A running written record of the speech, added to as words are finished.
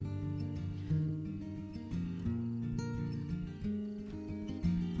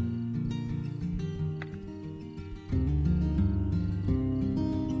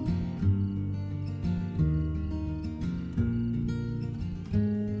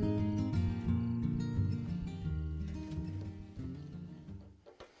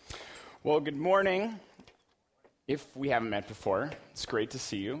Well, good morning. If we haven't met before, it's great to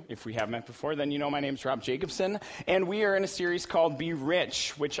see you. If we have met before, then you know my name's Rob Jacobson, and we are in a series called Be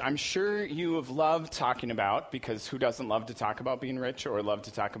Rich, which I'm sure you have loved talking about, because who doesn't love to talk about being rich or love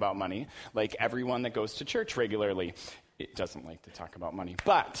to talk about money? Like everyone that goes to church regularly, it doesn't like to talk about money.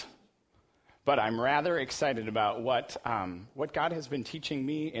 But I'm rather excited about what God has been teaching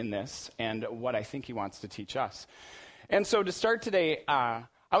me in this and what I think he wants to teach us. And so to start today,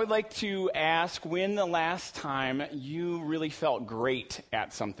 I would like to ask when the last time you really felt great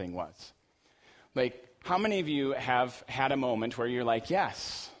at something was. Like, how many of you have had a moment where you're like,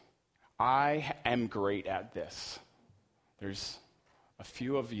 yes, I am great at this? There's a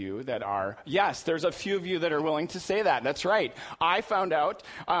few of you that are, yes, there's a few of you that are willing to say that. That's right. I found out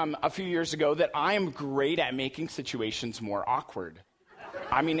a few years ago that I am great at making situations more awkward.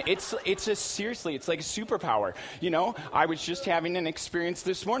 I mean, it's like a superpower. You know, I was just having an experience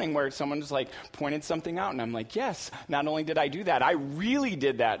this morning where someone just like pointed something out, and I'm like, yes, not only did I do that, I really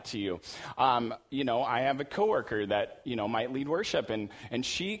did that to you. I have a coworker that, might lead worship, and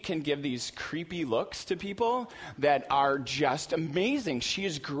she can give these creepy looks to people that are just amazing. She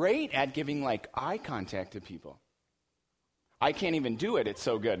is great at giving like eye contact to people. I can't even do it. It's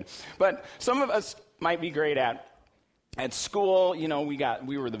so good. But some of us might be great at school,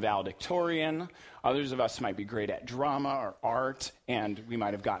 we were the valedictorian. Others of us might be great at drama or art, and we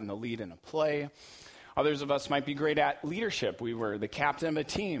might have gotten the lead in a play. Others of us might be great at leadership. We were the captain of a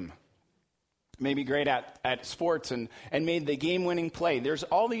team. Maybe great at sports and made the game-winning play. There's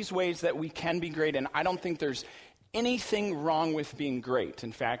all these ways that we can be great, and I don't think there's anything wrong with being great.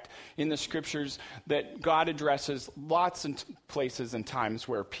 In fact, in the scriptures, that God addresses lots of places and times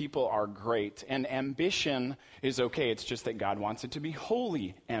where people are great, and ambition is okay. It's just that God wants it to be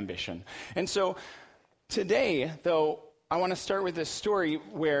holy ambition. And so today, though, I want to start with this story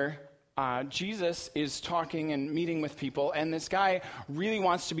where Jesus is talking and meeting with people, and this guy really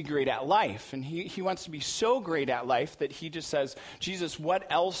wants to be great at life, and he wants to be so great at life that he just says, Jesus, what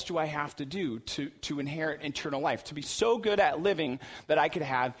else do I have to do to inherit eternal life, to be so good at living that I could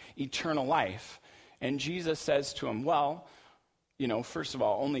have eternal life? And Jesus says to him, well, first of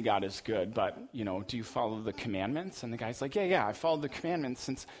all, only God is good, but, do you follow the commandments? And the guy's like, yeah, I followed the commandments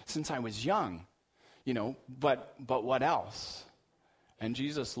since I was young, but what else? And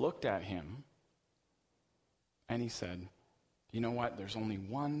Jesus looked at him, and he said, you know what? There's only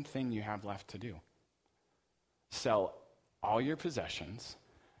one thing you have left to do. Sell all your possessions,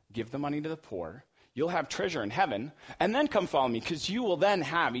 give the money to the poor, you'll have treasure in heaven, and then come follow me, because you will then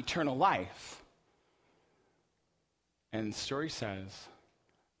have eternal life. And the story says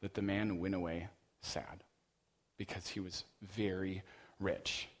that the man went away sad, because he was very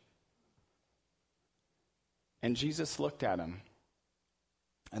rich. And Jesus looked at him.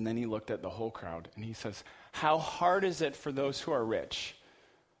 And then he looked at the whole crowd, and he says, how hard is it for those who are rich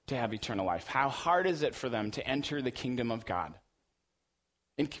to have eternal life? How hard is it for them to enter the kingdom of God?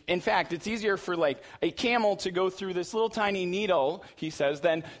 In fact, it's easier for like a camel to go through this little tiny needle, he says,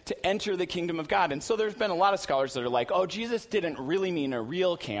 than to enter the kingdom of God. And so there's been a lot of scholars that are like, oh, Jesus didn't really mean a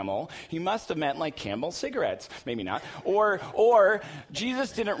real camel. He must have meant like Camel cigarettes. Maybe not. Or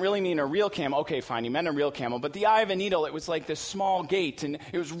Jesus didn't really mean a real camel. Okay, fine, he meant a real camel. But the eye of a needle, it was like this small gate, and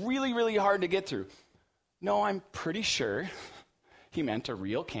it was really, really hard to get through. No, I'm pretty sure he meant a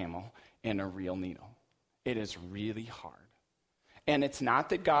real camel and a real needle. It is really hard. And it's not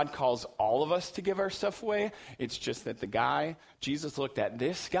that God calls all of us to give our stuff away. It's just that Jesus looked at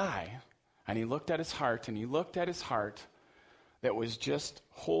this guy, and he looked at his heart, and he looked at his heart that was just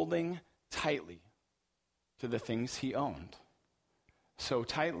holding tightly to the things he owned. So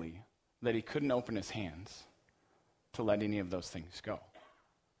tightly that he couldn't open his hands to let any of those things go.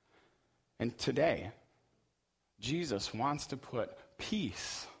 And today, Jesus wants to put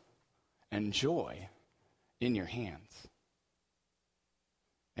peace and joy in your hands.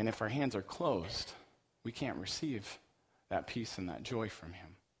 And if our hands are closed, we can't receive that peace and that joy from him.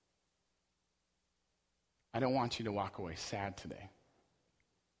 I don't want you to walk away sad today.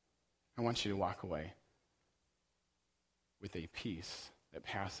 I want you to walk away with a peace that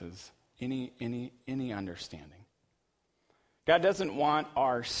passes any understanding. God doesn't want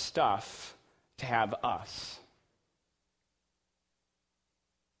our stuff to have us.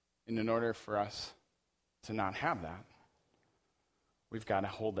 And in order for us to not have that, we've got to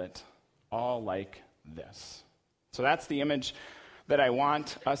hold it all like this. So that's the image that I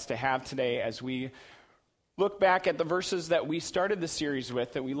want us to have today as we look back at the verses that we started the series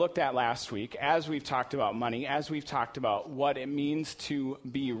with, that we looked at last week, as we've talked about money, as we've talked about what it means to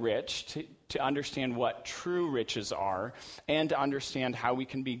be rich, to understand what true riches are, and to understand how we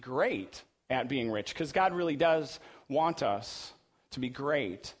can be great at being rich, because God really does want us to be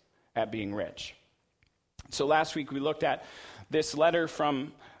great at being rich. So last week we looked at this letter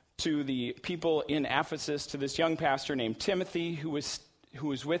to the people in Ephesus, to this young pastor named Timothy, who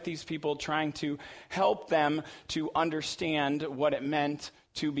was with these people, trying to help them to understand what it meant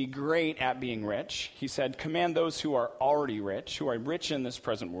to be great at being rich. He said, command those who are already rich, who are rich in this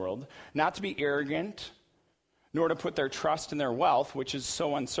present world, not to be arrogant, nor to put their trust in their wealth, which is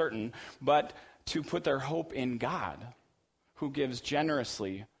so uncertain, but to put their hope in God, who gives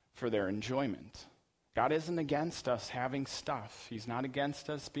generously for their enjoyment. God isn't against us having stuff. He's not against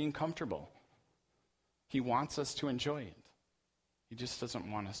us being comfortable. He wants us to enjoy it. He just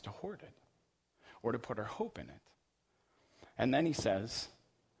doesn't want us to hoard it or to put our hope in it. And then he says,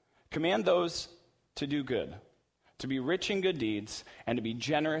 command those to do good, to be rich in good deeds, and to be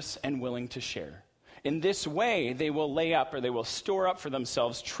generous and willing to share. In this way, they will lay up, or they will store up for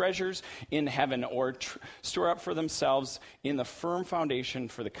themselves treasures in heaven, or store up for themselves in the firm foundation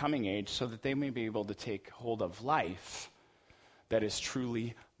for the coming age, so that they may be able to take hold of life that is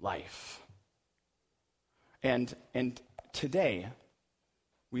truly life. And today,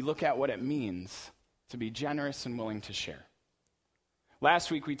 we look at what it means to be generous and willing to share.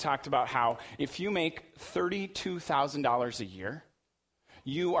 Last week, we talked about how if you make $32,000 a year,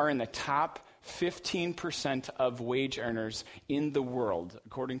 you are in the top 15% of wage earners in the world,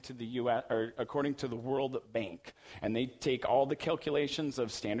 according to the US, or according to the World Bank. And they take all the calculations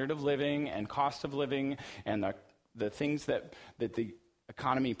of standard of living and cost of living and the things that the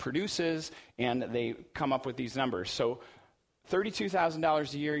economy produces, and they come up with these numbers. So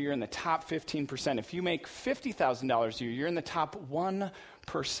 $32,000 a year, you're in the top 15%. If you make $50,000 a year, you're in the top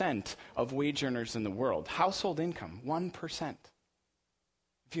 1% of wage earners in the world. Household income, 1%.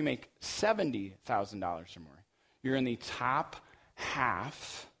 If you make $70,000 or more, you're in the top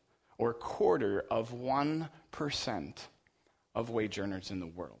half or quarter of 1% of wage earners in the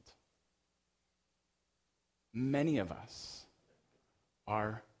world. Many of us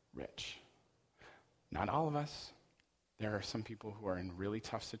are rich. Not all of us. There are some people who are in really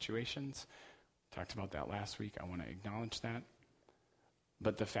tough situations. Talked about that last week. I want to acknowledge that.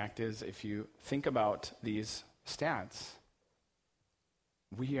 But the fact is, if you think about these stats,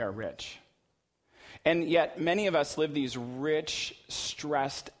 we are rich. And yet, many of us live these rich,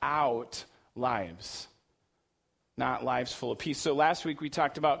 stressed out lives, not lives full of peace. So last week we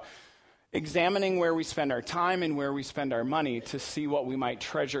talked about examining where we spend our time and where we spend our money to see what we might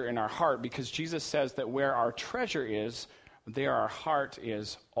treasure in our heart, because Jesus says that where our treasure is, there our heart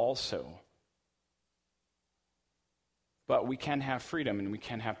is also. But we can have freedom, and we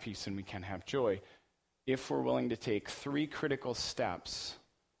can have peace, and we can have joy if we're willing to take 3 critical steps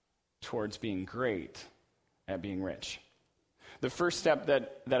towards being great at being rich. The first step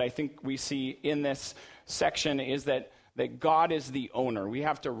that I think we see in this section is that God is the owner. We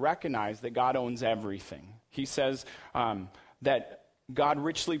have to recognize that God owns everything. He says that God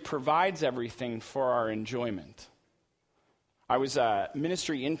richly provides everything for our enjoyment. I was a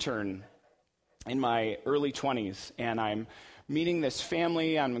ministry intern in my early 20s, and I'm meeting this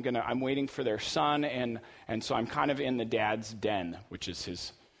family. I'm waiting for their son, and so I'm kind of in the dad's den, which is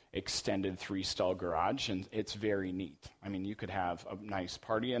his extended 3-stall garage, and it's very neat. I mean, you could have a nice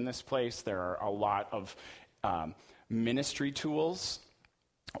party in this place. There are a lot of ministry tools,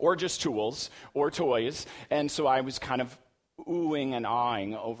 or just tools, or toys, and so I was kind of oohing and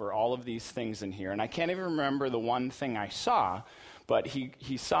awing over all of these things in here, and I can't even remember the one thing I saw, but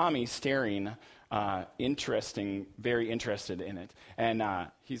he saw me staring, very interested in it, and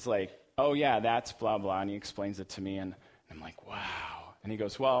he's like, oh yeah, that's blah blah, and he explains it to me, and I'm like, wow. And he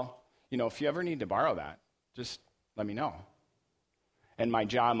goes, well, if you ever need to borrow that, just let me know. And my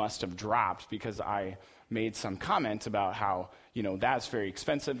jaw must have dropped because I made some comment about how, that's very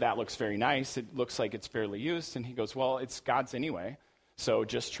expensive. That looks very nice. It looks like it's barely used. And he goes, well, it's God's anyway. So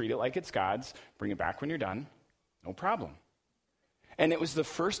just treat it like it's God's. Bring it back when you're done. No problem. And it was the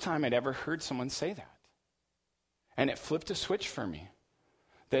first time I'd ever heard someone say that. And it flipped a switch for me.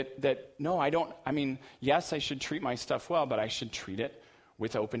 That no, I don't, yes, I should treat my stuff well, but I should treat it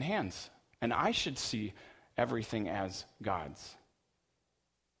with open hands. And I should see everything as God's.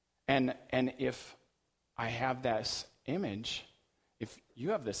 And if I have this image, if you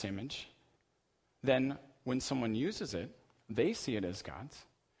have this image, then when someone uses it, they see it as God's.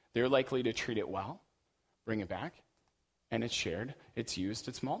 They're likely to treat it well, bring it back, and it's shared, it's used,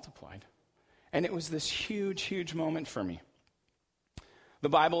 it's multiplied. And it was this huge, huge moment for me. The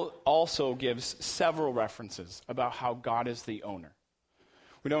Bible also gives several references about how God is the owner.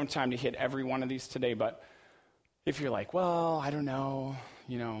 We don't have time to hit every one of these today, but if you're like, well, I don't know,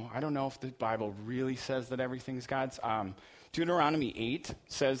 I don't know if the Bible really says that everything's God's. Deuteronomy 8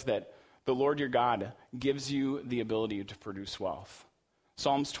 says that the Lord your God gives you the ability to produce wealth.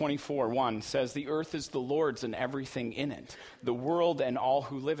 Psalms 24:1 says, the earth is the Lord's and everything in it, the world and all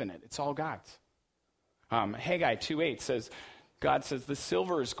who live in it. It's all God's. Haggai 2:8 says, God says, the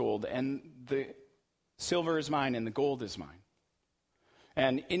silver is gold, and the silver is mine, and the gold is mine.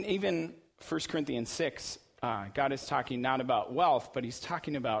 And in even 1 Corinthians 6, God is talking not about wealth, but he's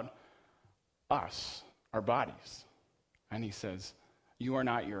talking about us, our bodies. And he says, you are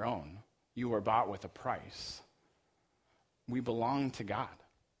not your own. You are bought with a price. We belong to God.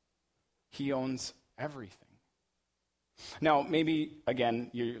 He owns everything. Now, maybe,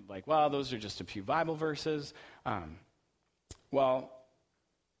 again, you're like, well, those are just a few Bible verses. Well,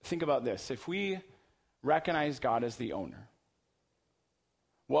 think about this. If we recognize God as the owner,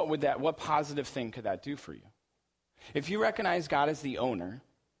 what positive thing could that do for you? If you recognize God as the owner,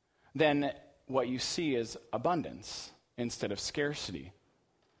 then what you see is abundance instead of scarcity,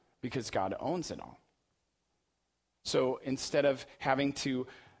 because God owns it all. So instead of having to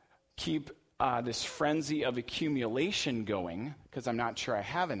keep this frenzy of accumulation going, because I'm not sure I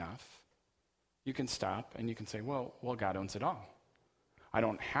have enough, you can stop and you can say, well, God owns it all. I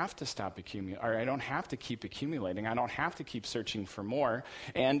don't have to stop accumulating, or I don't have to keep accumulating. I don't have to keep searching for more.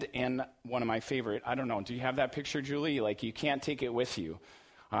 And one of my favorite, I don't know, do you have that picture, Julie? Like, you can't take it with you.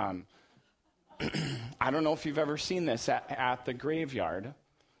 I don't know if you've ever seen this at the graveyard,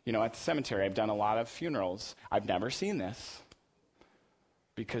 at the cemetery. I've done a lot of funerals. I've never seen this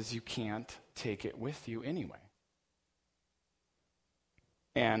because you can't take it with you anyway.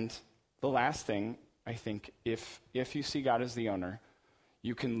 And the last thing, I think, if you see God as the owner,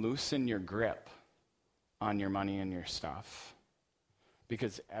 you can loosen your grip on your money and your stuff,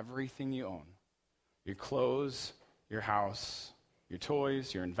 because everything you own, your clothes, your house, your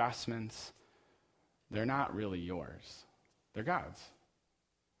toys, your investments, they're not really yours. They're God's.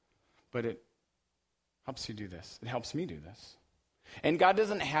 But it helps you do this. It helps me do this. And God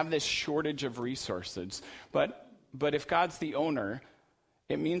doesn't have this shortage of resources, but if God's the owner,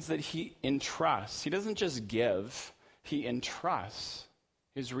 it means that he entrusts. He doesn't just give, he entrusts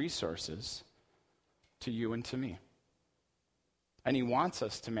his resources to you and to me. And he wants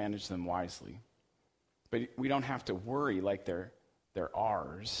us to manage them wisely. But we don't have to worry like they're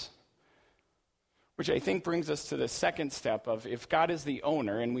ours. Which I think brings us to the second step of, if God is the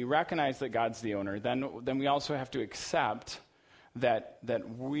owner and we recognize that God's the owner, then we also have to accept that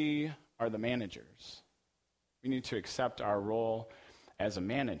we are the managers. We need to accept our role as a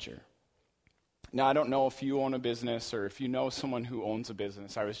manager. Now, I don't know if you own a business or if you know someone who owns a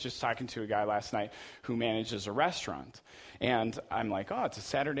business. I was just talking to a guy last night who manages a restaurant. And I'm like, oh, it's a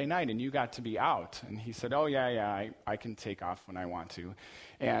Saturday night and you got to be out. And he said, oh, yeah, I can take off when I want to.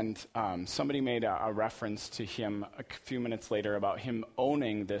 And somebody made a reference to him a few minutes later about him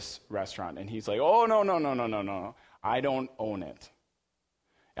owning this restaurant. And he's like, oh, no. I don't own it.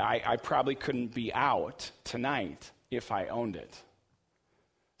 I probably couldn't be out tonight if I owned it.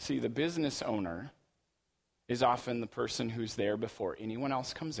 See, the business owner is often the person who's there before anyone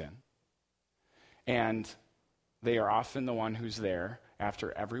else comes in. And they are often the one who's there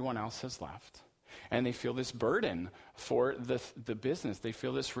after everyone else has left. And they feel this burden for the business. They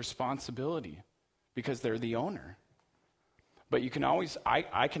feel this responsibility because they're the owner. But you can always,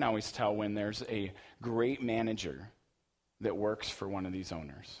 I can always tell when there's a great manager that works for one of these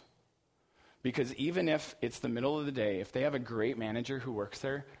owners. Because even if it's the middle of the day, if they have a great manager who works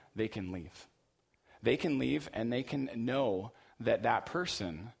there, they can leave. They can leave and they can know that that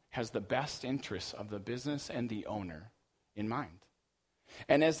person has the best interests of the business and the owner in mind.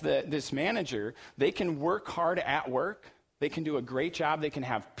 And as this manager, they can work hard at work. They can do a great job. They can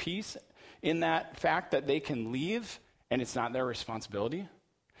have peace in that fact that they can leave and it's not their responsibility.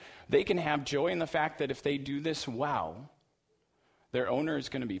 They can have joy in the fact that if they do this well, their owner is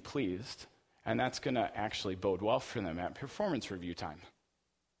going to be pleased. And that's going to actually bode well for them at performance review time.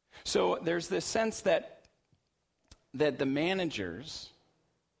 So there's this sense that the managers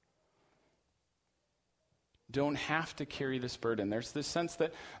don't have to carry this burden. There's this sense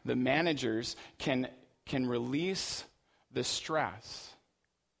that the managers can release the stress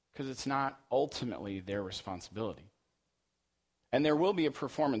because it's not ultimately their responsibility. And there will be a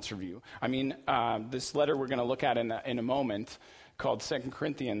performance review. I mean, this letter we're going to look at in a moment called 2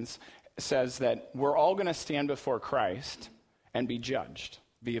 Corinthians says that we're all going to stand before Christ and be judged,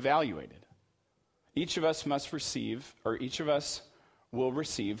 be evaluated. each of us must receive, or each of us will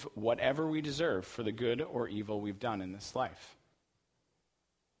receive whatever we deserve for the good or evil we've done in this life.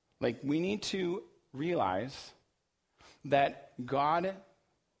 Like, we need to realize that God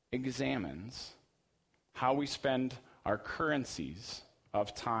examines how we spend our currencies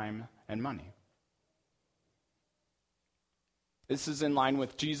of time and money. This is in line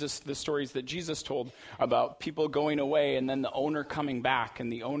with Jesus, the stories that Jesus told about people going away and then the owner coming back and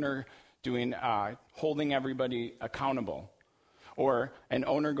the owner holding everybody accountable. Or an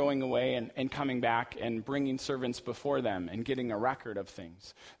owner going away and coming back and bringing servants before them and getting a record of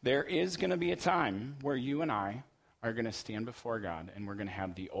things. There is going to be a time where you and I are going to stand before God and we're going to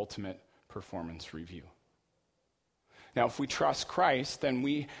have the ultimate performance review. Now, if we trust Christ, then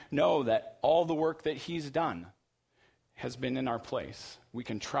we know that all the work that he's done has been in our place. We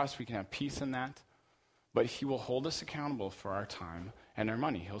can trust, we can have peace in that, but he will hold us accountable for our time and our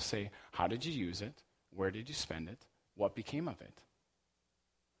money. He'll say, how did you use it? Where did you spend it? What became of it?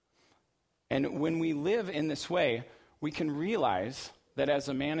 And when we live in this way, we can realize that as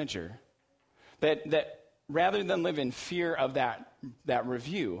a manager, that rather than live in fear of that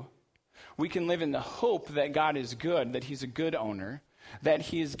review, we can live in the hope that God is good, that he's a good owner, that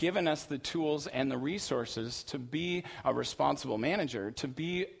he has given us the tools and the resources to be a responsible manager, to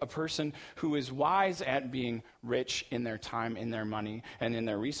be a person who is wise at being rich in their time, in their money, and in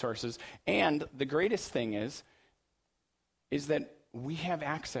their resources. And the greatest thing is that we have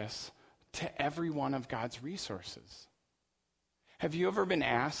access to every one of God's resources. Have you ever been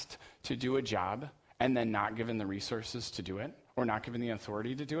asked to do a job and then not given the resources to do it, or not given the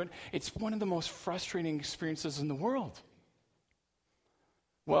authority to do it? It's one of the most frustrating experiences in the world.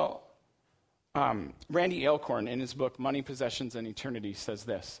 Well, Randy Alcorn, in his book, Money, Possessions, and Eternity, says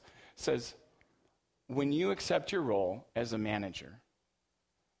this. Says, when you accept your role as a manager,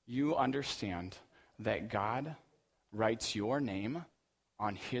 you understand that God writes your name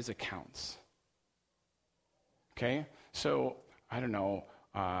on his accounts. Okay? So, I don't know,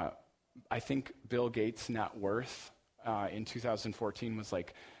 I think Bill Gates' net worth in 2014 was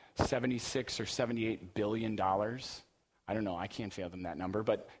like $76 or $78 billion. I don't know, I can't fathom that number,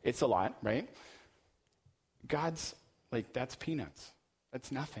 but it's a lot, right? God's, like, that's peanuts.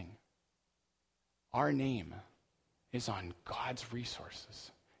 That's nothing. Our name is on God's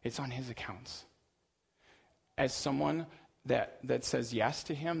resources. It's on his accounts. As someone that says yes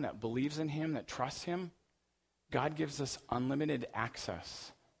to him, that believes in him, that trusts him, God gives us unlimited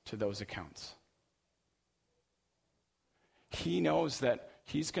access to those accounts. He knows that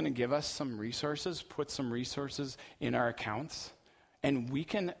he's going to give us some resources, put some resources in our accounts, and we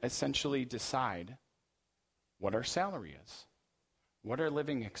can essentially decide what our salary is, what our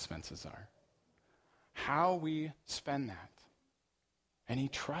living expenses are, how we spend that. And he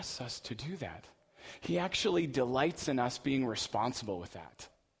trusts us to do that. He actually delights in us being responsible with that.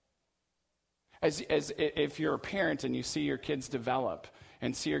 As if you're a parent and you see your kids develop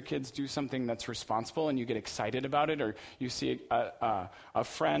and see your kids do something that's responsible and you get excited about it, or you see a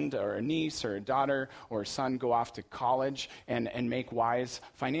friend or a niece or a daughter or a son go off to college and make wise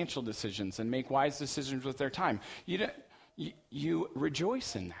financial decisions and make wise decisions with their time, you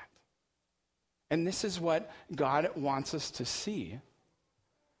rejoice in that. And this is what God wants us to see,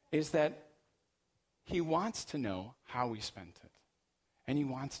 is that he wants to know how we spent it. And he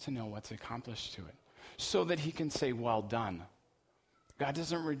wants to know what's accomplished to it, so that he can say, well done. God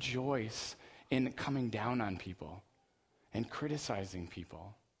doesn't rejoice in coming down on people and criticizing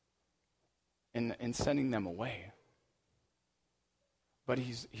people and sending them away. But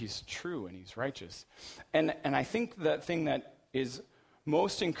he's true and he's righteous. And I think the thing that is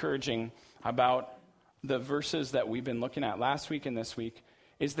most encouraging about the verses that we've been looking at last week and this week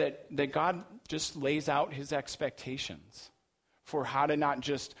is that God just lays out his expectations for how to not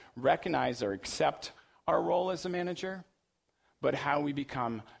just recognize or accept our role as a manager, but how we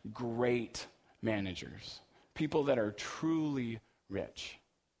become great managers, people that are truly rich.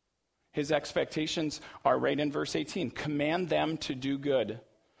 His expectations are right in verse 18. Command them to do good,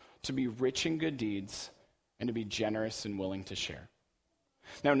 to be rich in good deeds, and to be generous and willing to share.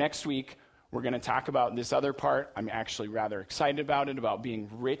 Now, next week, we're going to talk about this other part. I'm actually rather excited about it, about being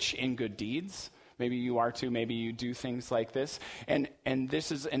rich in good deeds. Maybe you are too. Maybe you do things like this. And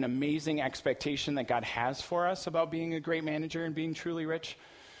this is an amazing expectation that God has for us about being a great manager and being truly rich.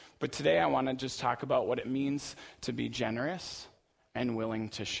 But today I want to just talk about what it means to be generous and willing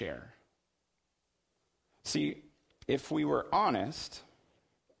to share. See, if we were honest,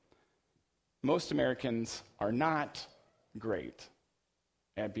 most Americans are not great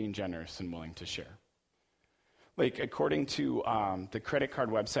at being generous and willing to share. Like, according to the credit card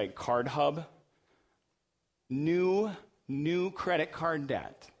website CardHub, new credit card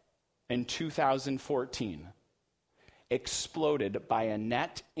debt in 2014 exploded by a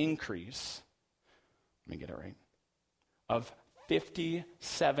net increase, let me get it right, of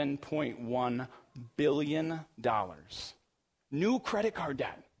 $57.1 billion. New credit card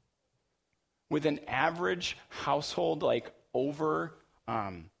debt with an average household over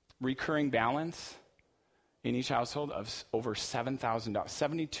recurring balance in each household of over $7,000,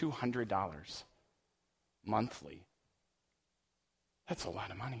 $7,200 monthly. That's a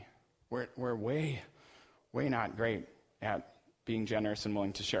lot of money. We're way not great at being generous and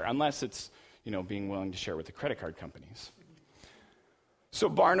willing to share, unless it's being willing to share with the credit card companies. So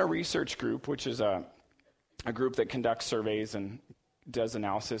Barna Research Group, which is a group that conducts surveys and does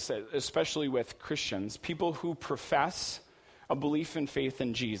analysis, especially with Christians, people who profess a belief and faith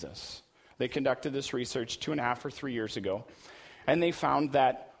in Jesus. They conducted this research 2.5 or 3 years ago, and they found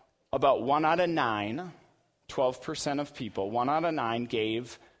that about 1 out of 9, 12% of people, 1 out of 9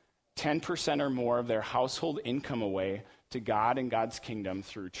 gave 10% or more of their household income away to God and God's kingdom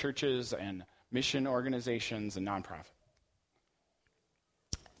through churches and mission organizations and nonprofit.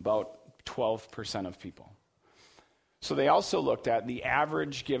 About 12% of people. So they also looked at the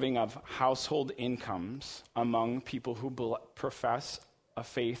average giving of household incomes among people who profess a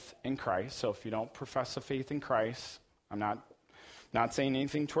faith in Christ. So if you don't profess a faith in Christ, I'm not saying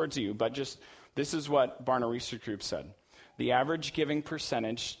anything towards you, but just this is what Barna Research Group said. The average giving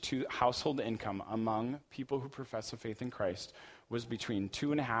percentage to household income among people who profess a faith in Christ was between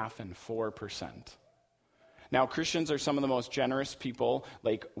 2.5% and 4%. Now, Christians are some of the most generous people,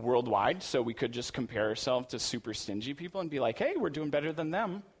 worldwide, so we could just compare ourselves to super stingy people and be like, hey, we're doing better than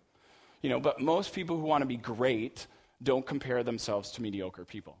them. But most people who want to be great don't compare themselves to mediocre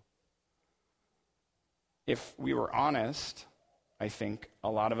people. If we were honest, I think a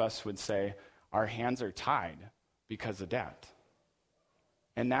lot of us would say our hands are tied because of debt.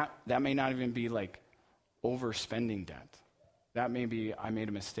 And that may not even be overspending debt. That may be I made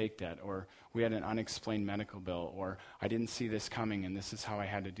a mistake debt, or we had an unexplained medical bill, or I didn't see this coming and this is how I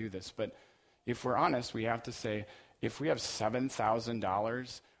had to do this. But if we're honest, we have to say, if we have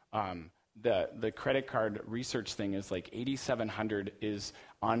 $7,000, the credit card research thing is $8,700 is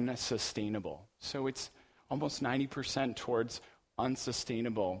unsustainable. So it's almost 90% towards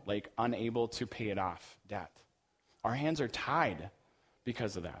unsustainable, unable to pay it off debt. Our hands are tied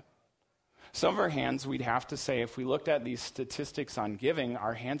because of that. Some of our hands, we'd have to say, if we looked at these statistics on giving,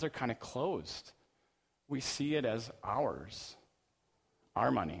 our hands are kind of closed. We see it as ours,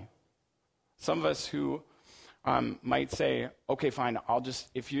 our money. Some of us who might say, okay, fine, I'll just,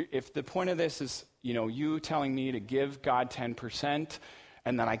 if the point of this is, you telling me to give God 10%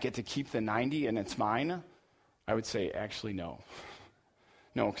 and then I get to keep the 90 and it's mine, I would say, actually, no.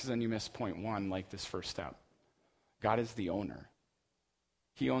 No, because then you miss point 1, this first step. God is the owner.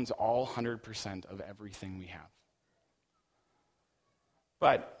 He owns all 100% of everything we have.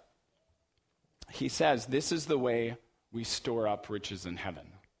 But he says this is the way we store up riches in heaven.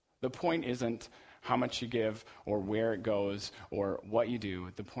 The point isn't how much you give or where it goes or what you do.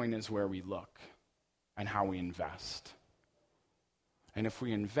 The point is where we look and how we invest. And if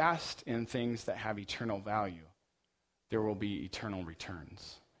we invest in things that have eternal value, there will be eternal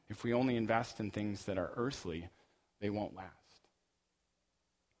returns. If we only invest in things that are earthly, they won't last.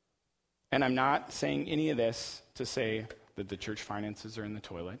 And I'm not saying any of this to say that the church finances are in the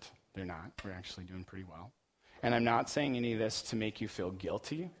toilet. They're not. We're actually doing pretty well. And I'm not saying any of this to make you feel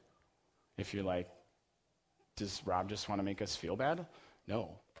guilty. If you're like, does Rob just want to make us feel bad?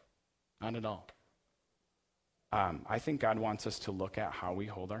 No, not at all. I think God wants us to look at how we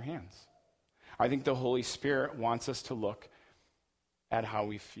hold our hands. I think the Holy Spirit wants us to look at how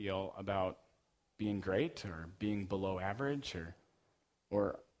we feel about being great or being below average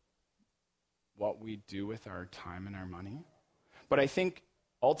or what we do with our time and our money. But I think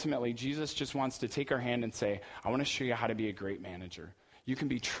ultimately Jesus just wants to take our hand and say, I want to show you how to be a great manager. You can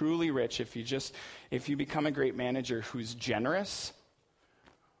be truly rich if you become a great manager who's generous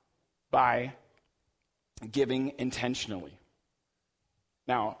by giving intentionally.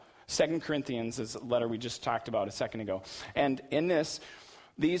 Now, 2 Corinthians is a letter we just talked about a second ago. And in this,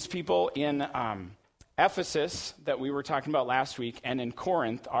 these people in Ephesus that we were talking about last week and in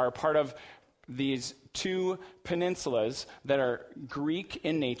Corinth are part of these two peninsulas that are Greek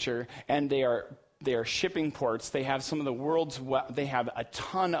in nature, and they are shipping ports. They have some of the world's they have a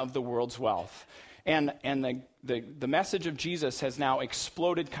ton of the world's wealth. And the message of Jesus has now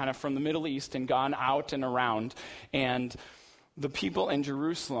exploded kind of from the Middle East and gone out and around. And The people in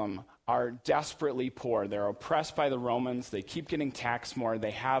Jerusalem are desperately poor. They're oppressed by the Romans. They keep getting taxed more.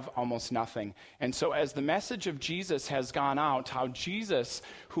 They have almost nothing. And so as the message of Jesus has gone out, how Jesus,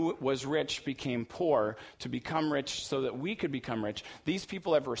 who was rich, became poor to become rich so that we could become rich, these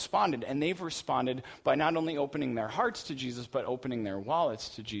people have responded. And they've responded by not only opening their hearts to Jesus, but opening their wallets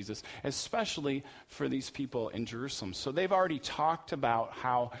to Jesus, especially for these people in Jerusalem. So they've already talked about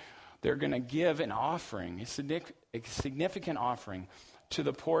how they're going to give an offering, a significant offering, to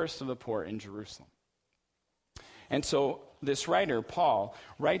the poorest of the poor in Jerusalem. And so this writer, Paul,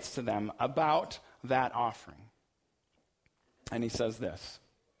 writes to them about that offering. And he says this.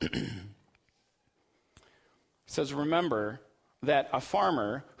 He says, remember that a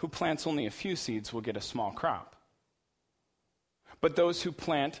farmer who plants only a few seeds will get a small crop. But those who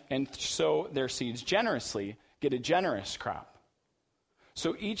plant and sow their seeds generously get a generous crop.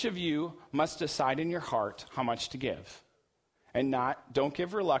 So each of you must decide in your heart how much to give. And don't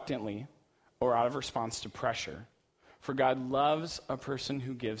give reluctantly or out of response to pressure. For God loves a person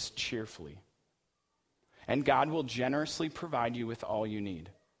who gives cheerfully. And God will generously provide you with all you need.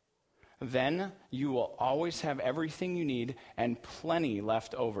 Then you will always have everything you need and plenty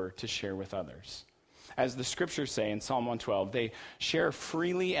left over to share with others. As the scriptures say in Psalm 112, they share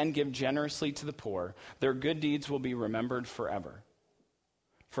freely and give generously to the poor. Their good deeds will be remembered forever.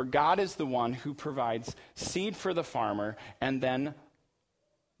 For God is the one who provides seed for the farmer and then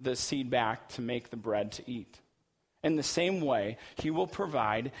the seed back to make the bread to eat. In the same way, he will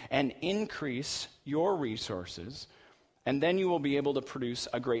provide and increase your resources, and then you will be able to produce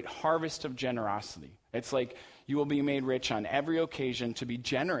a great harvest of generosity. It's like you will be made rich on every occasion to be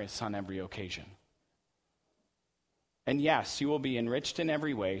generous on every occasion. And yes, you will be enriched in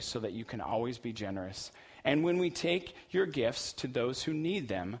every way so that you can always be generous. And when we take your gifts to those who need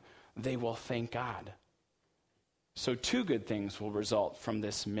them, they will thank God. So 2 good things will result from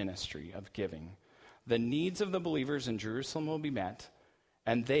this ministry of giving. The needs of the believers in Jerusalem will be met,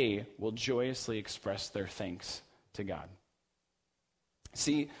 and they will joyously express their thanks to God.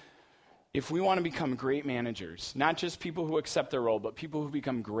 See, if we want to become great managers, not just people who accept their role, but people who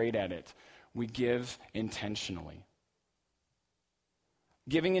become great at it, we give intentionally.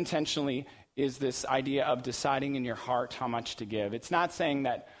 Giving intentionally is this idea of deciding in your heart how much to give. It's not saying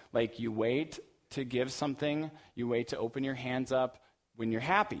that, like, you wait to give something, you wait to open your hands up when you're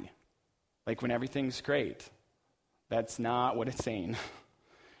happy, like when everything's great. That's not what it's saying.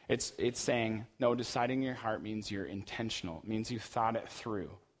 It's saying, no, deciding in your heart means you're intentional. It means you thought it through.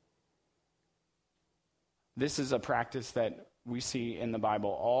 This is a practice that we see in the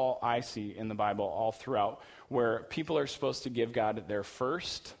Bible, I see in the Bible all throughout, where people are supposed to give God their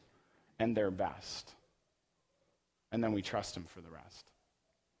first and their best. And then we trust him for the rest.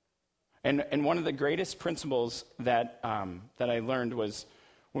 And one of the greatest principles that I learned was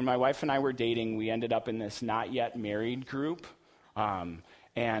when my wife and I were dating, we ended up in this not yet married group.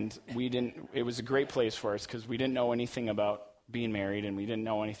 And it was a great place for us because we didn't know anything about being married, and we didn't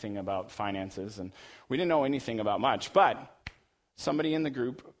know anything about finances, and we didn't know anything about much. But somebody in the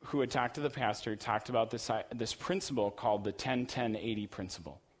group who had talked to the pastor talked about this principle called the 10-10-80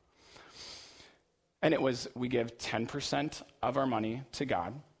 principle. And it was, we give 10% of our money to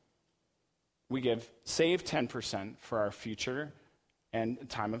God. We save 10% for our future and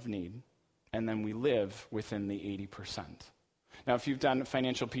time of need. And then we live within the 80%. Now, if you've done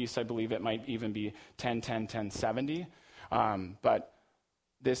Financial Peace, I believe it might even be 10-10-10-70. But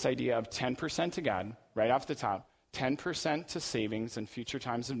this idea of 10% to God, right off the top, 10% to savings and future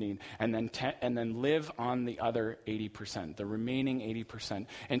times of need, and then live on the other 80%, the remaining 80%.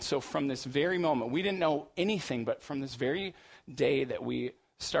 And so from this very moment, we didn't know anything, but from this very day that we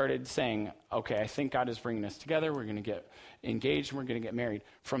started saying, okay, I think God is bringing us together, we're going to get engaged, and we're going to get married.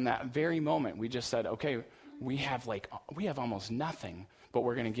 From that very moment, we just said, okay, we have almost nothing, but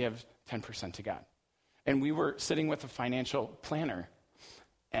we're going to give 10% to God. And we were sitting with a financial planner,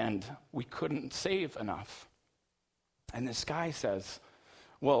 and we couldn't save enough. And this guy says,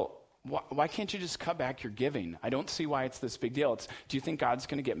 well, why can't you just cut back your giving? I don't see why it's this big deal. Do you think God's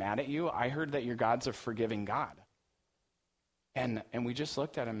going to get mad at you? I heard that your God's a forgiving God. And we just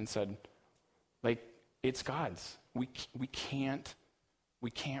looked at him and said, like, it's God's. We can't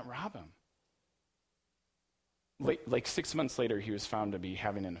rob him. Like 6 months later, he was found to be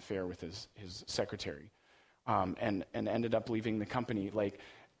having an affair with his secretary, and ended up leaving the company.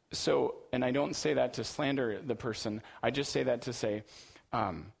 So, and I don't say that to slander the person. I just say that to say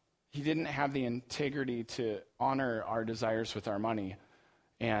he didn't have the integrity to honor our desires with our money,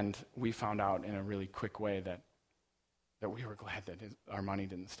 and we found out in a really quick way that we were glad that our money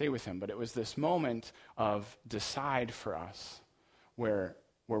didn't stay with him. But it was this moment of decide for us. where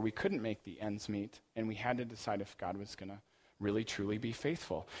we couldn't make the ends meet, and we had to decide if God was going to really, truly be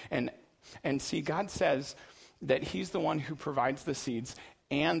faithful. And see, God says that he's the one who provides the seeds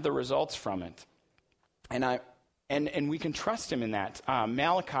and the results from it. And we can trust him in that.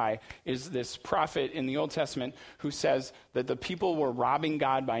 Malachi is this prophet in the Old Testament who says that the people were robbing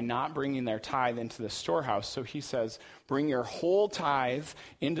God by not bringing their tithe into the storehouse. So he says, bring your whole tithe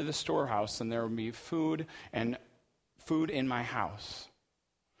into the storehouse, and there will be food in my house.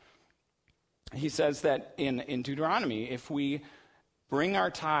 He says that in Deuteronomy, if we bring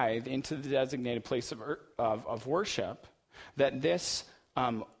our tithe into the designated place of worship, that this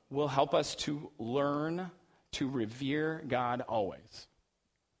will help us to learn to revere God always.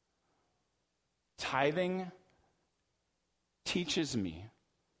 Tithing teaches me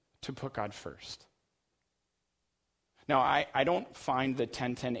to put God first. Now, I don't find the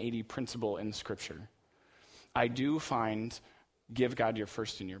 10-10-80 principle in Scripture. I do find give God your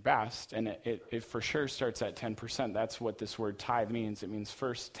first and your best, and it for sure starts at 10%. That's what this word tithe means. It means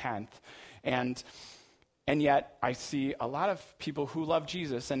first, tenth. And yet I see a lot of people who love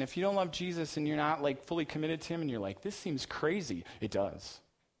Jesus, and if you don't love Jesus and you're not like fully committed to him and you're like, this seems crazy, it does.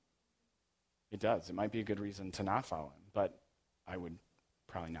 It does. It might be a good reason to not follow him, but I would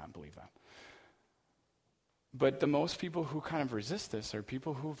probably not believe that. But the most people who kind of resist this are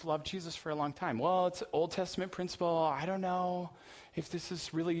people who've loved Jesus for a long time. Well, it's an Old Testament principle. I don't know if this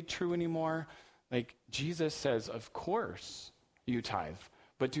is really true anymore. Like, Jesus says, of course you tithe,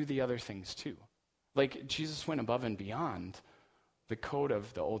 but do the other things too. Like, Jesus went above and beyond the code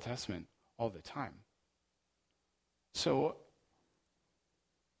of the Old Testament all the time. So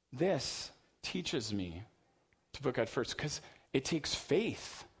this teaches me to put God first, because it takes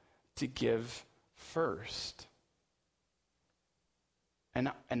faith to give first.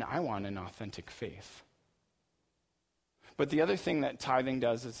 And I want an authentic faith. But the other thing that tithing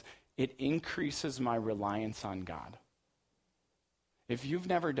does is it increases my reliance on God. If you've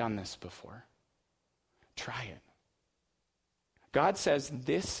never done this before, try it. God says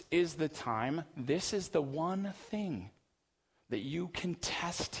this is the time, this is the one thing that you can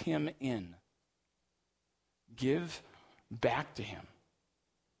test him in. Give back to him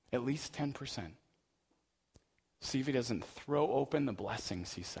at least 10%. See if he doesn't throw open the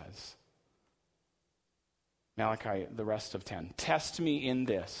blessings, he says. Malachi, the rest of 10. Test me in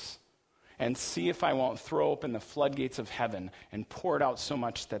this and see if I won't throw open the floodgates of heaven and pour it out so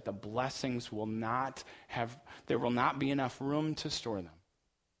much that the blessings there will not be enough room to store them.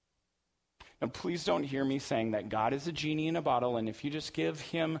 Now, please don't hear me saying that God is a genie in a bottle, and if you just give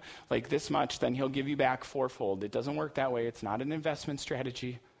him like this much, then he'll give you back fourfold. It doesn't work that way. It's not an investment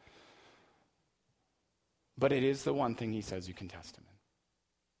strategy. But it is the one thing he says you can test him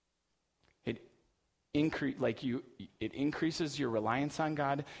in. It increases your reliance on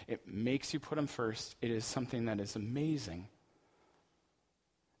God. It makes you put him first. It is something that is amazing.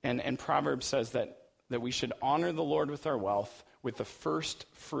 And Proverbs says that we should honor the Lord with our wealth, with the first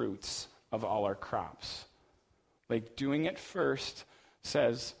fruits of all our crops. Like, doing it first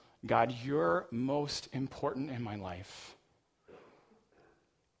says, God, you're most important in my life.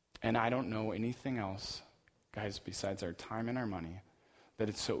 And I don't know anything else, guys, besides our time and our money, that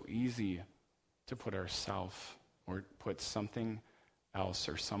it's so easy to put ourselves or put something else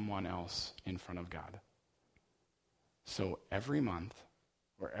or someone else in front of God. So every month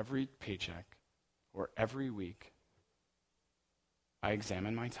or every paycheck or every week, I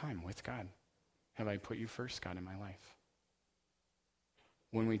examine my time with God. Have I put you first, God, in my life?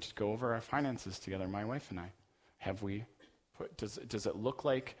 When we go over our finances together, my wife and I, have we put, does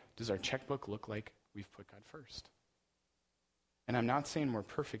our checkbook look like we've put God first? And I'm not saying we're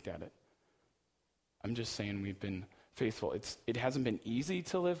perfect at it. I'm just saying we've been faithful. It hasn't been easy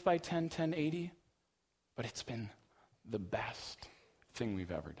to live by 10-10-80, but it's been the best thing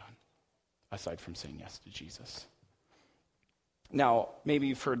we've ever done, aside from saying yes to Jesus. Now, maybe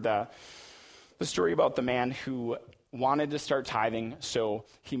you've heard the story about the man who wanted to start tithing, so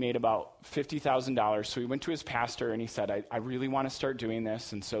he made about $50,000. So he went to his pastor and he said, I really want to start doing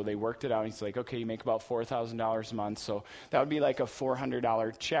this. And so they worked it out. He's like, okay, you make about $4,000 a month. So that would be like a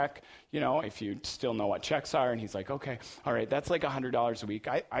 $400 check, if you still know what checks are. And he's like, okay, all right, that's like $100 a week.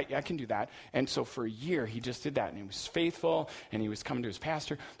 I can do that. And so for a year, he just did that. And he was faithful and he was coming to his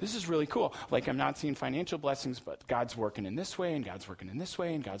pastor. This is really cool. Like, I'm not seeing financial blessings, but God's working in this way and God's working in this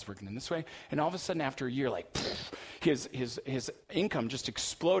way and God's working in this way. And all of a sudden after a year, like, his income just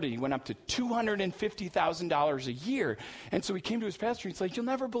exploded. He went up to $250,000 a year. And so he came to his pastor. He's like, you'll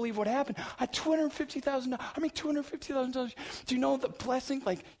never believe what happened. I had $250,000. I mean, $250,000. Do you know the blessing?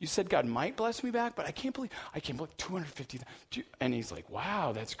 Like, you said God God might bless me back, but I can't believe $250. And he's like,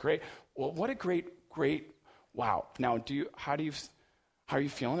 wow, that's great. Well, what a great, wow. Now, how are you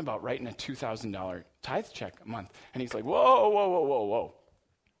feeling about writing a $2,000 tithe check a month? And he's like, whoa.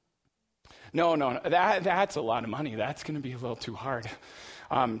 No, that's a lot of money. That's going to be a little too hard.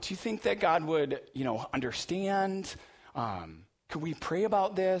 Do you think that God would, understand? Could we pray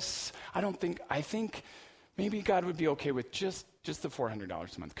about this? I think maybe God would be okay with just the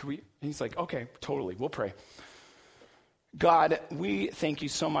 $400 a month. Could we? And he's like, okay, totally, we'll pray. God, we thank you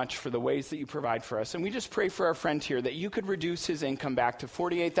so much for the ways that you provide for us. And we just pray for our friend here that you could reduce his income back to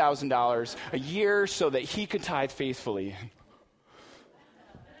 $48,000 a year so that he could tithe faithfully.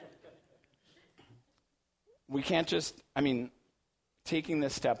 We can't taking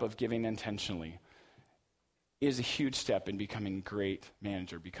this step of giving intentionally is a huge step in becoming a great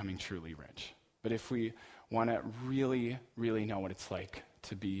manager, becoming truly rich. But if we want to really, really know what it's like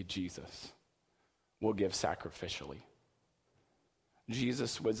to be Jesus, we'll give sacrificially.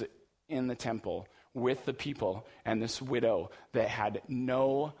 Jesus was in the temple with the people, and this widow that had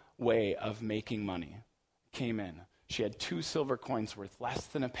no way of making money came in. She had 2 silver coins worth less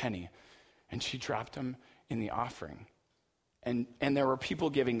than a penny, and she dropped them in the offering. And there were people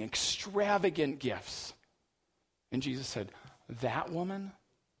giving extravagant gifts. And Jesus said, that woman,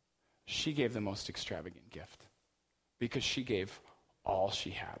 she gave the most extravagant gift because she gave all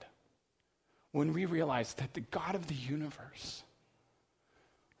she had. When we realize that the God of the universe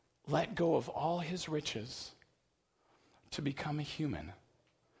let go of all his riches to become a human,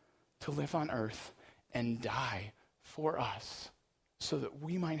 to live on earth and die for us so that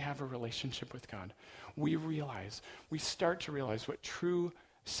we might have a relationship with God, we start to realize what true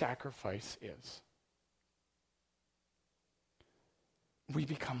sacrifice is. We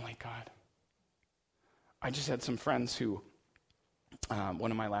become like God. I just had some friends who,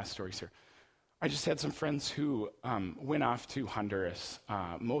 one of my last stories here, I just had some friends who went off to Honduras,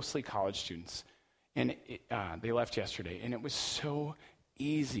 mostly college students, and they left yesterday, and it was so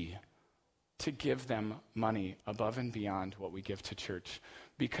easy to give them money above and beyond what we give to church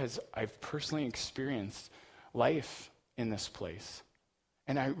because I've personally experienced life in this place.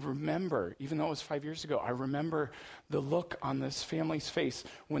 And I remember, even though it was 5 years ago, I remember the look on this family's face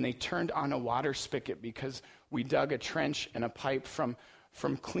when they turned on a water spigot because we dug a trench and a pipe from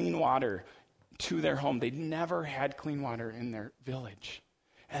clean water to their home. They'd never had clean water in their village.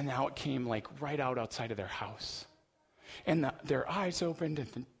 And now it came right out outside of their house. And their eyes opened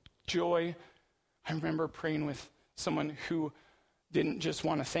and the joy. I remember praying with someone who didn't just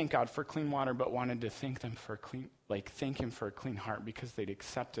want to thank God for clean water, but wanted to thank him for a clean heart because they'd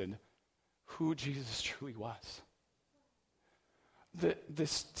accepted who Jesus truly was.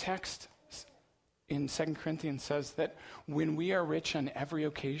 This text in 2 Corinthians says that when we are rich on every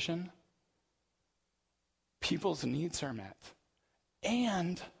occasion, people's needs are met.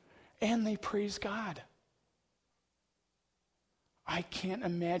 And they praise God. I can't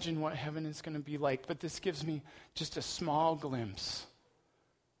imagine what heaven is going to be like, but this gives me just a small glimpse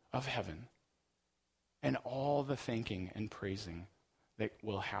of heaven and all the thanking and praising that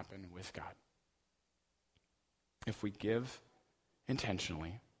will happen with God. If we give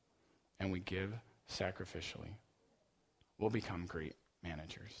intentionally and we give sacrificially, we'll become great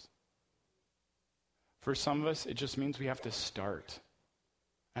managers. For some of us, it just means we have to start.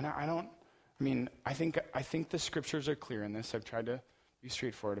 And I think the scriptures are clear in this. I've tried to be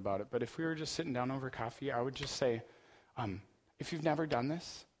straightforward about it. But if we were just sitting down over coffee, I would just say, if you've never done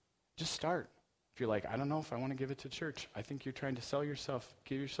this, just start. If you're like, I don't know if I want to give it to church. I think you're trying to sell yourself,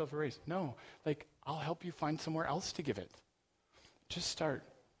 give yourself a raise. No, I'll help you find somewhere else to give it. Just start.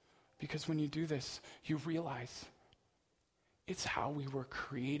 Because when you do this, you realize it's how we were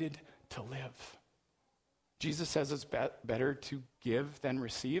created to live. Jesus says it's better to give than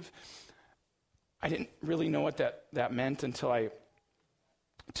receive. I didn't really know what that meant until I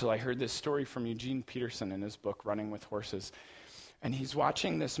heard this story from Eugene Peterson in his book, Running with Horses. And he's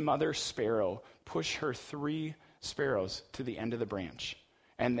watching this mother sparrow push her 3 sparrows to the end of the branch.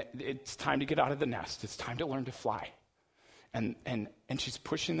 And it's time to get out of the nest. It's time to learn to fly. And she's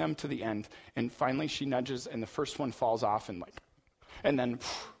pushing them to the end. And finally she nudges, and the first one falls off and then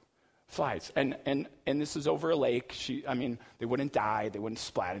flies. And this is over a lake. They wouldn't die. They wouldn't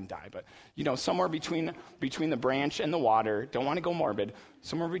splat and die. But, somewhere between the branch and the water, don't want to go morbid,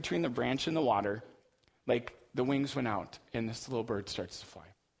 somewhere between the branch and the water, the wings went out, and this little bird starts to fly.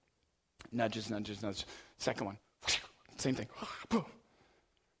 Nudges. Second one, same thing. Boom.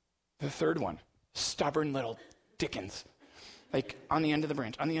 The third one, stubborn little Dickens, on the end of the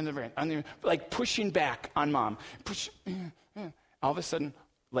branch, pushing back on mom. All of a sudden,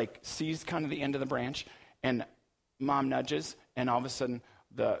 like sees kind of the end of the branch, and mom nudges, and all of a sudden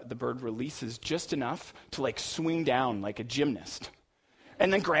the bird releases just enough to like swing down like a gymnast,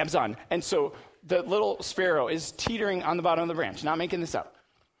 and then grabs on. And so the little sparrow is teetering on the bottom of the branch, not making this up.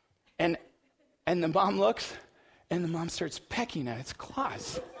 And the mom looks, and the mom starts pecking at its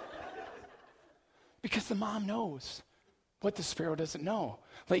claws. Because the mom knows what the sparrow doesn't know.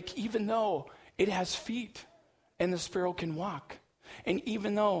 Like, even though it has feet and the sparrow can walk, and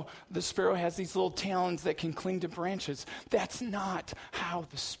even though the sparrow has these little talons that can cling to branches, that's not how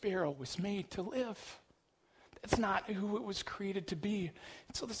the sparrow was made to live. That's not who it was created to be.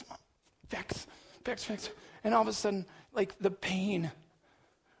 And so this mom vex, and all of a sudden, like, the pain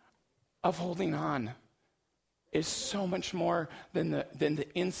of holding on is so much more than the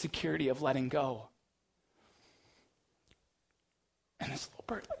insecurity of letting go. And this little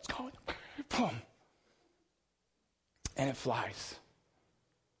bird lets go, boom, and it flies.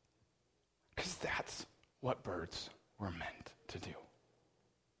 Because that's what birds were meant to do.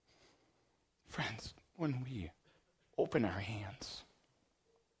 Friends, when we open our hands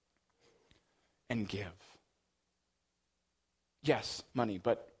and give, yes, money,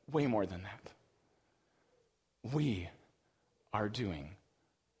 but way more than that, we are doing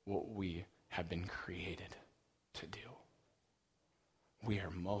what we have been created to do. We are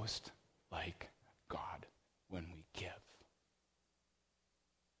most like God when we give.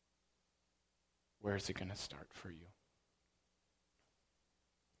 Where is it going to start for you?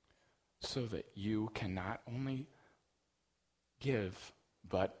 So that you can not only give,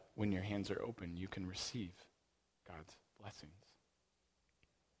 but when your hands are open, you can receive God's blessings.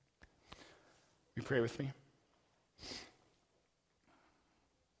 You pray with me?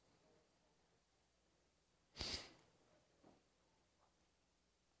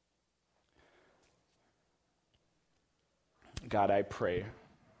 God, I pray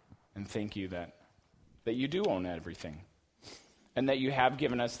and thank you that you do own everything, and that you have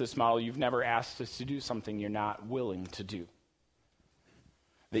given us this model. You've never asked us to do something you're not willing to do.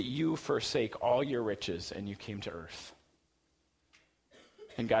 That you forsake all your riches and you came to earth.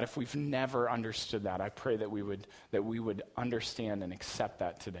 And God, if we've never understood that, I pray that we would understand and accept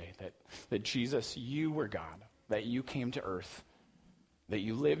that today. That Jesus, you were God, that you came to earth, that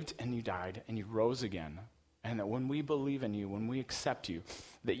you lived and you died and you rose again. And that when we believe in you, when we accept you,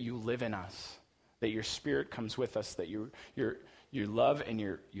 that you live in us, that your Spirit comes with us, that your love and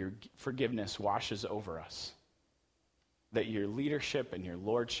your forgiveness washes over us, that your leadership and your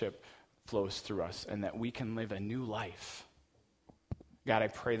lordship flows through us, and that we can live a new life. God, I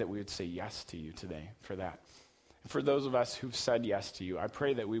pray that we would say yes to you today for that. And for those of us who've said yes to you, I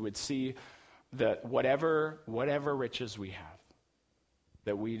pray that we would see that whatever riches we have,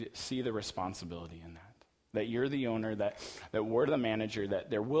 that we'd see the responsibility in that. That you're the owner, that we're the manager, that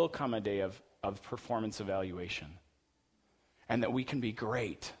there will come a day of performance evaluation. And that we can be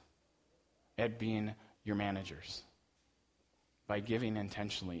great at being your managers by giving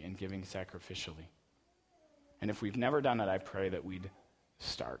intentionally and giving sacrificially. And if we've never done it, I pray that we'd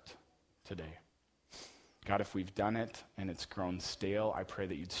start today. God, if we've done it and it's grown stale, I pray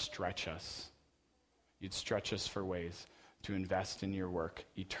that you'd stretch us. You'd stretch us for ways to invest in your work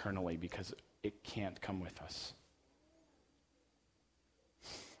eternally, because it can't come with us.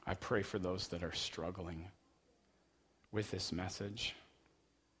 I pray for those that are struggling with this message.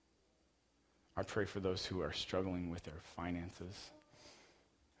 I pray for those who are struggling with their finances,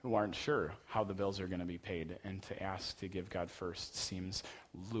 who aren't sure how the bills are going to be paid, and to ask to give God first seems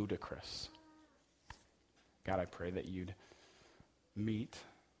ludicrous. God, I pray that you'd meet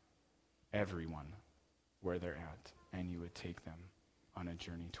everyone where they're at, and you would take them on a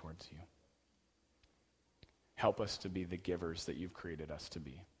journey towards you. Help us to be the givers that you've created us to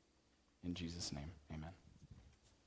be. In Jesus' name, amen.